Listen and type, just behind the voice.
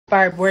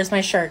Barb, where's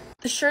my shirt?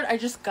 The shirt I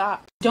just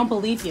got. Don't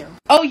believe you.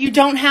 Oh, you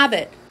don't have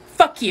it.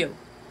 Fuck you.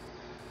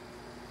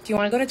 Do you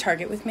want to go to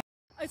Target with me?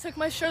 I took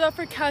my shirt off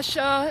for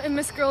Kesha and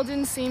Miss Girl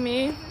didn't see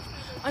me.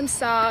 I'm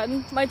sad.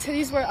 My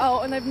titties were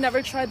out and I've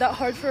never tried that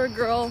hard for a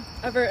girl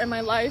ever in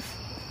my life.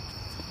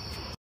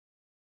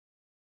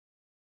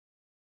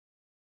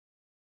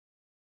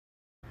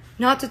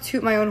 Not to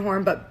toot my own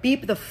horn, but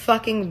beep the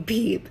fucking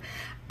beep.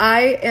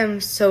 I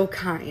am so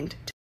kind.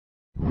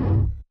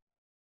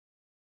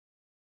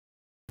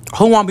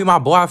 Who wanna be my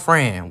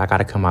boyfriend? I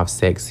gotta come off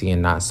sexy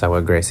and not so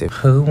aggressive.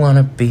 Who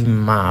wanna be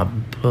my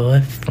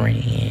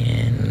boyfriend?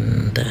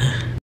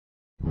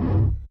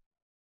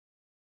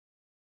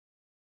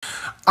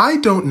 I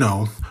don't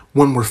know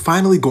when we're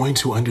finally going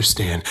to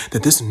understand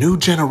that this new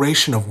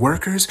generation of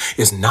workers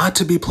is not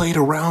to be played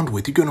around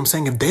with. You get what I'm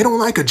saying? If they don't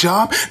like a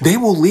job, they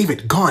will leave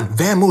it. Gone.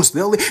 Vamoose.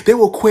 They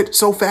will quit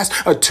so fast.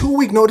 A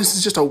 2-week notice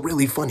is just a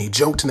really funny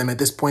joke to them at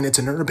this point. It's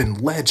an urban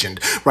legend,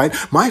 right?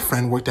 My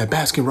friend worked at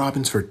Baskin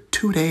Robbins for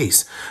 2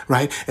 days,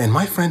 right? And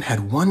my friend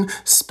had one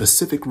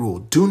specific rule.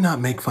 Do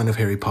not make fun of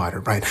Harry Potter,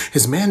 right?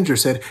 His manager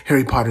said,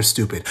 Harry Potter's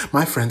stupid.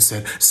 My friend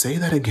said, say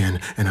that again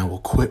and I will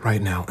quit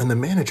right now. And the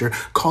manager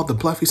called the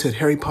bluff. He said,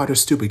 Harry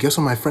Potter's stupid. Guess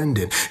what my friend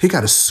did? He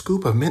got a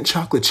scoop of mint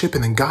chocolate chip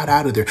and then got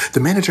out of there. The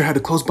manager had to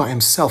close by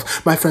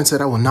himself. My friend said,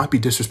 I will not be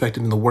disrespected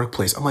in the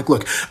workplace. I'm like,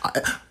 look,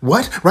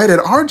 what? Right at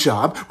our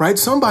job, right?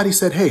 Somebody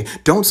said, hey,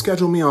 don't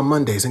schedule me on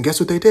Mondays. And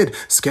guess what they did?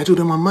 Scheduled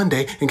him on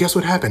Monday. And guess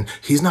what happened?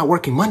 He's not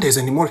working Mondays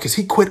anymore because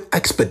he quit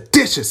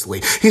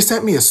expeditiously. He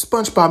sent me a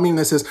SpongeBob meme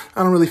that says,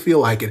 I don't really feel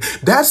like it.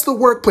 That's the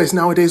workplace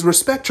nowadays.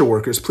 Respect your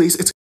workers,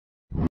 please.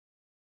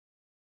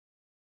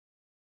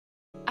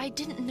 I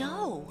didn't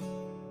know.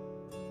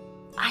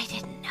 I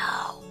didn't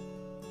know.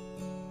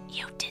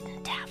 You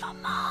didn't have a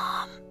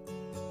mom.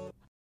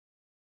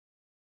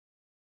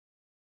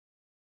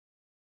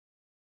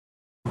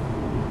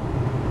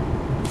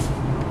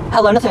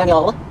 Hello,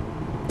 Nathaniel.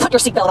 Put your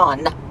seatbelt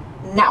on.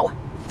 Now.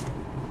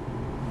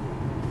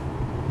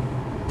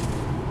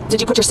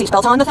 Did you put your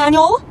seatbelt on,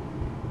 Nathaniel?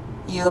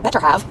 You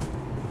better have.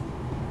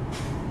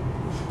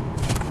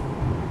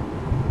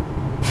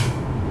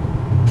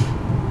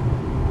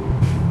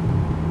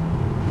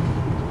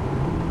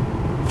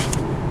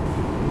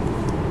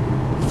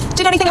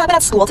 Did anything happen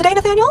at school today,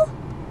 Nathaniel?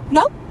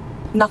 No?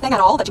 Nothing at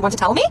all that you want to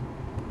tell me?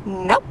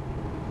 No?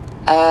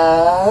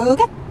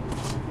 Okay.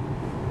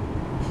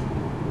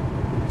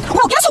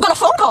 Well, guess who got a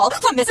phone call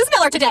from Mrs.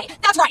 Miller today?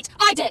 That's right,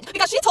 I did,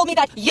 because she told me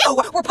that you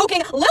were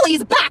poking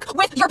Lily's back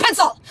with your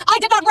pencil. I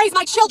did not raise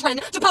my children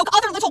to poke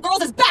other little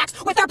girls'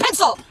 backs with their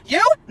pencil.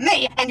 You,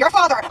 me, and your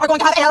father are going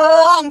to have a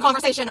long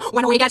conversation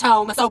when we get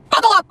home, so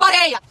buckle up,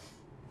 buddy!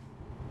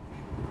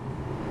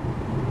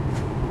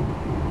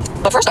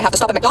 But first I have to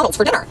stop at McDonald's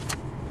for dinner.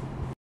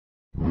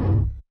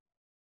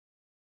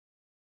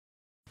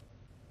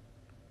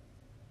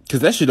 Cause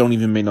that shit don't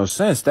even make no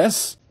sense.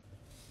 That's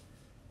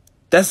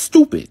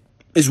stupid.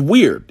 It's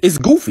weird. It's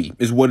goofy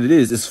is what it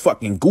is. It's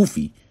fucking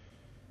goofy.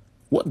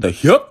 What the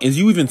heck is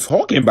you even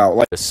talking about?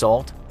 Like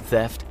assault,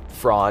 theft,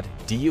 fraud,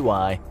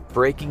 DUI,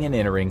 breaking and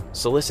entering,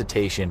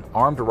 solicitation,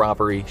 armed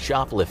robbery,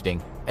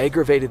 shoplifting,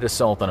 aggravated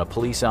assault on a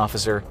police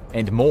officer,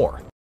 and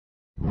more.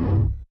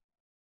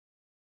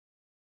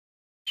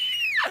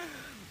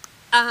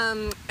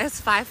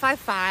 It's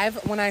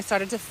 5:55 when I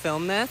started to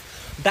film this.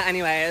 But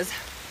anyways,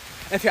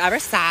 if you're ever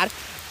sad,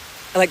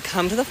 like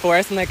come to the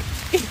forest and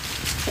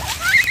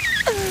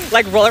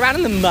like roll around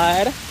in the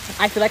mud.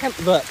 I feel like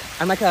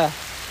I'm like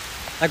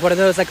what are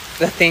those, like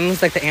the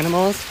things, like the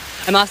animals?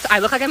 I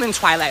look like I'm in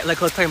Twilight,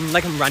 like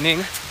I'm running.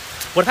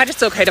 What if I just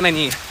did okay to my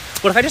knee?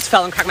 What if I just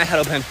fell and cracked my head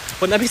open?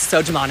 Wouldn't that be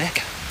so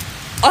demonic?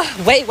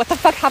 Oh, wait, what the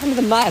fuck happened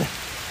to the mud?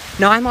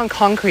 Now I'm on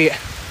concrete.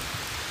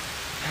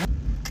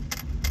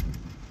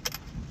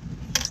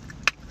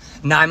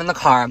 Now I'm in the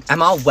car.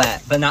 I'm all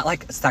wet, but not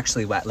like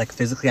sexually wet. Like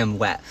physically I'm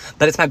wet.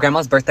 But it's my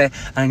grandma's birthday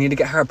and I need to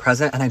get her a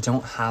present and I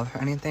don't have her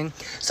anything.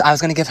 So I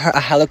was gonna give her a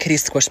Hello Kitty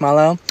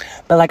Squishmallow.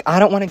 But like I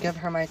don't want to give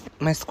her my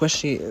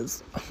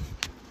squishies.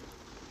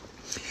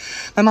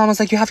 My mom was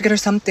like, you have to get her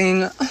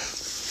something.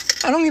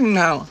 I don't even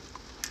know.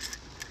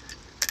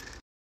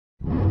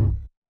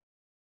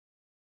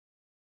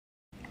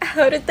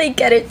 How did they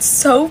get it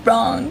so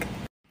wrong?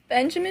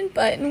 Benjamin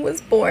Button was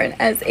born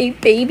as a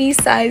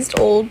baby-sized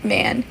old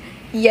man,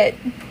 yet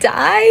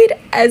died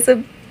as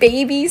a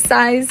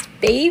baby-sized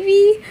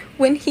baby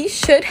when he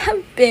should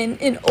have been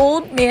an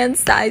old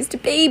man-sized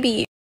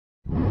baby.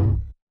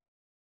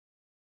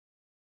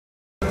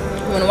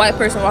 When a white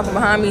person walking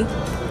behind me,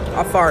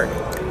 I fart.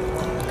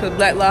 Because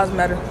Black Lives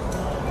Matter.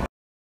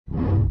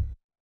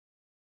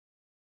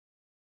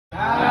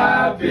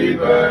 Happy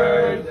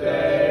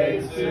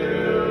birthday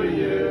to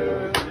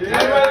you.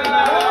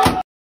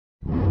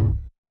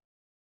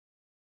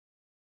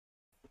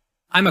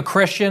 I'm a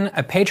Christian,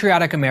 a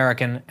patriotic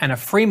American, and a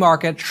free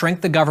market,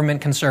 shrink the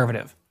government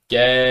conservative.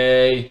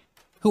 Gay.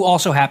 Who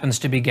also happens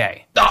to be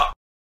gay.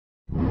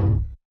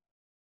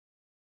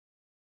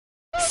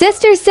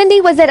 Sister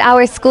Cindy was at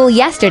our school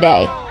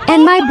yesterday,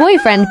 and my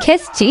boyfriend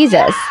kissed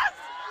Jesus.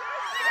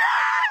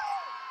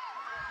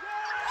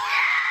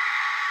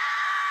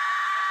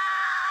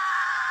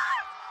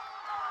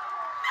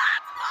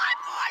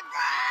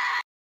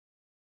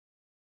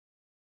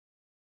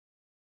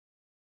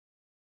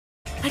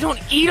 don't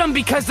eat them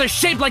because they're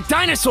shaped like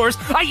dinosaurs.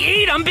 I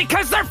eat them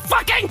because they're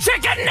fucking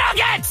chicken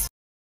nuggets!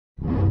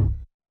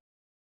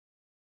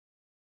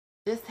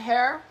 This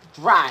hair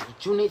dry.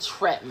 You need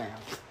treatment.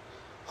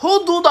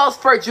 Who do those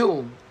for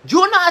you?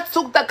 You not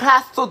took the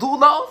class to do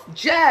those?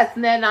 Yes,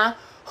 Nana.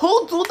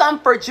 Who do them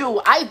for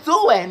you? I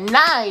do it.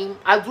 9.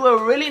 I do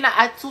it really nice.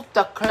 I took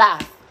the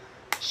class.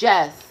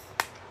 Yes.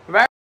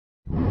 Right?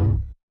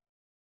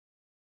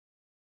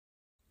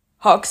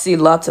 Hawk see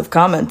lots of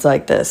comments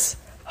like this.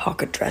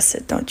 Hawk address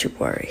it, don't you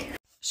worry.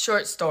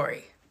 Short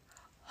story.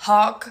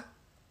 Hawk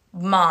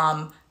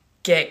mom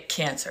get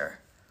cancer.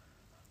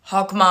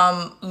 Hawk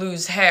mom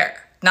lose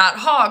hair. Not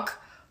Hawk,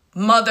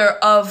 mother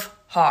of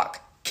Hawk.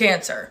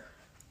 Cancer.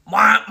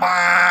 Wah,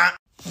 wah.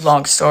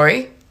 Long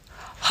story.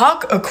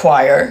 Hawk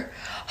acquire.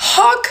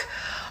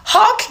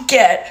 Hawk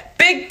get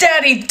Big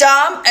Daddy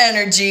Dom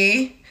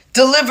energy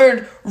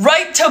delivered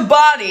right to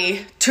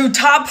body to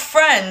top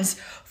friends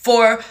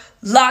for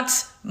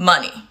lots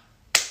money.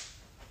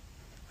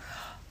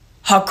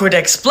 Hawk would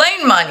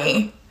explain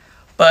money,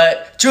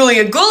 but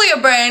Julia Gulia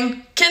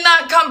brain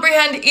cannot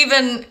comprehend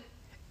even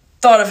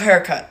thought of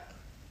haircut.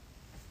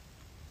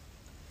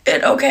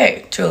 It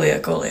okay, Julia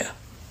Gulia.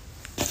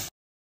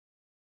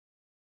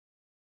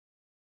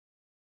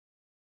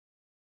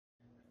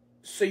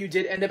 So you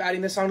did end up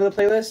adding this song to the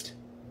playlist?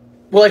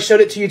 Well, I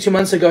showed it to you 2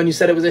 months ago and you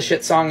said it was a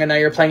shit song and now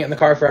you're playing it in the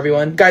car for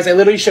everyone. Guys, I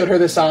literally showed her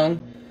this song.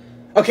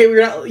 Okay,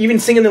 we're not even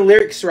singing the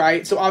lyrics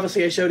right, so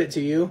obviously I showed it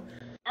to you.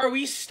 Are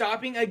we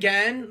stopping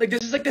again? Like,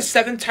 this is like the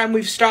 7th time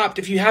we've stopped.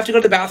 If you have to go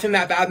to the bathroom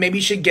that bad, maybe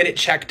you should get it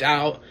checked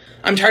out.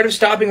 I'm tired of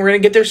stopping. We're gonna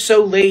get there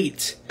so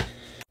late.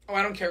 Oh,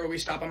 I don't care where we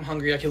stop. I'm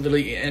hungry. I can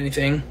literally eat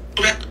anything.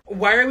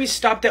 Why are we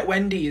stopped at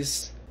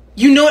Wendy's?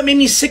 You know it made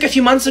me sick a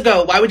few months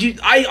ago. Why would you?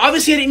 I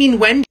didn't mean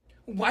Wendy's.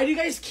 Why do you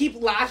guys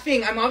keep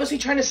laughing? I'm obviously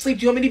trying to sleep.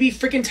 Do you want me to be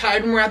freaking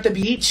tired when we're at the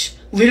beach?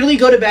 Literally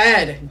go to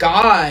bed.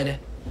 God.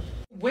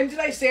 When did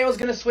I say I was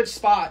gonna switch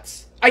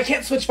spots? I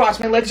can't switch spots.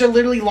 My legs are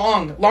literally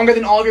long. Longer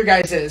than all of your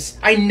guys's.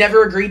 I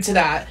never agreed to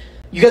that.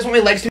 You guys want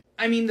my legs to...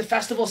 I mean, the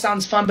festival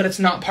sounds fun, but it's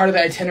not part of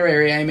the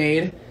itinerary I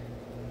made.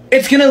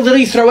 It's gonna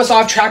literally throw us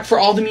off track for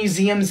all the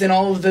museums and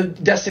all of the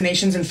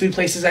destinations and food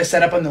places I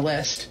set up on the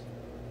list.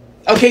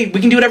 Okay,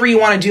 we can do whatever you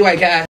want to do, I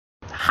guess.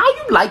 How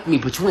you like me,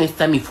 but you ain't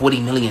send me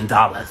 $40 million?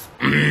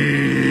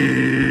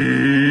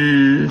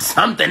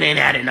 Something ain't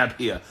adding up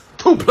here.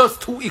 2 +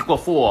 2 =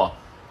 4.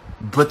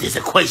 But this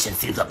equation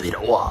seems a bit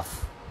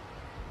off.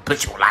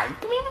 But you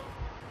like me?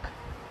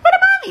 For the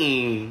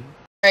money.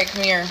 Alright,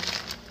 come here.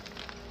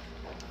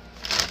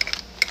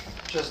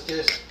 Just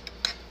this.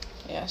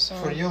 Yeah, so...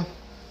 For you.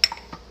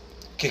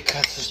 Do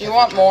you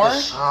want more?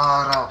 What?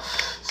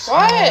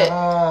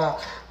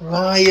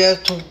 I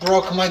have to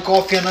broke my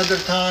coffee another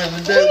time.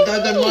 And the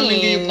other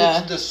morning you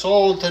put the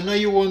salt and now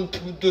you want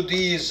to do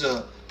this.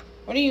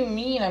 What do you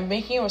mean? I'm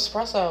making you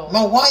espresso.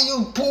 But why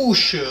you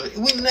push?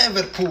 We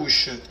never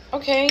push.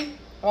 Okay.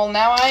 Well,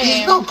 now I am.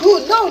 It's not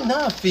good. No,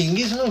 nothing.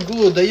 It's not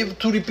good. I have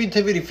to repeat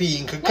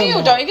everything. No,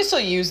 you don't. You can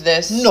still use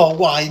this. No,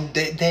 why?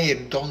 They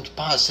don't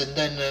pass and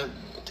then...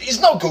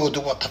 it's not good.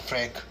 What the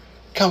frick?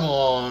 Come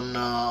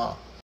on.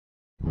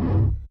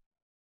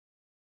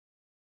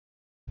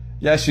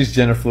 Yeah, she's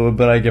gender fluid,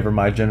 but I give her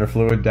my gender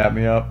fluid. Dap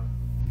me up.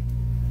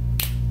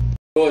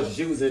 Georgia,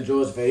 she was in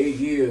Georgia for 8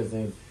 years,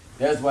 and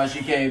that's why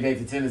she came back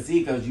to Tennessee,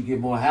 because you get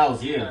more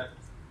house here.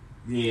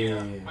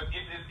 Yeah. But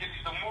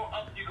the more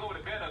up you go, the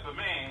better. But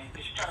man,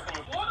 if she try to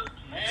come in Florida,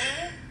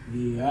 man.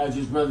 Yeah, I'd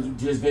just rather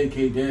just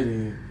vacate that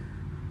in.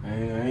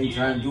 Man, I ain't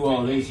trying to do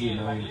all that shit,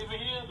 man. Like living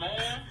here,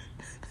 man.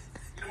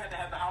 You don't have to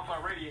have the house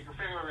already. The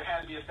February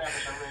has to be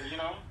established already, you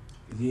know?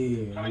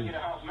 Yeah. Trying to get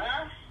a house,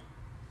 man.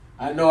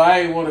 I know I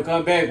ain't want to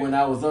come back when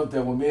I was up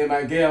there. When me and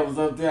my gal was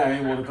up there, I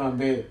ain't want to come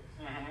back. It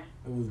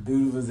was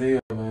beautiful as hell,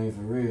 man,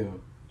 for real.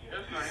 Yeah,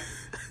 that's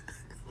nice.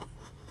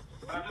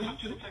 But I just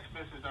sent you the text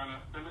message, Donna.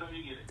 Let me know if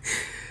you get it.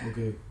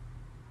 Okay.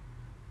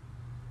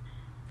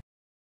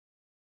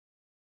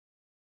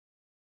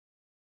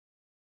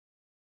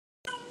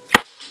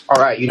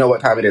 All right, you know what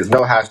time it is.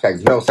 No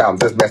hashtags, no sounds.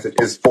 This message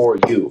is for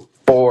you.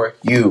 For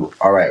you.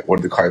 All right, what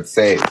did the cards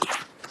say?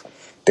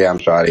 Damn,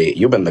 shawty,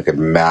 you've been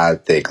looking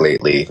mad thick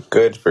lately.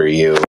 Good for you.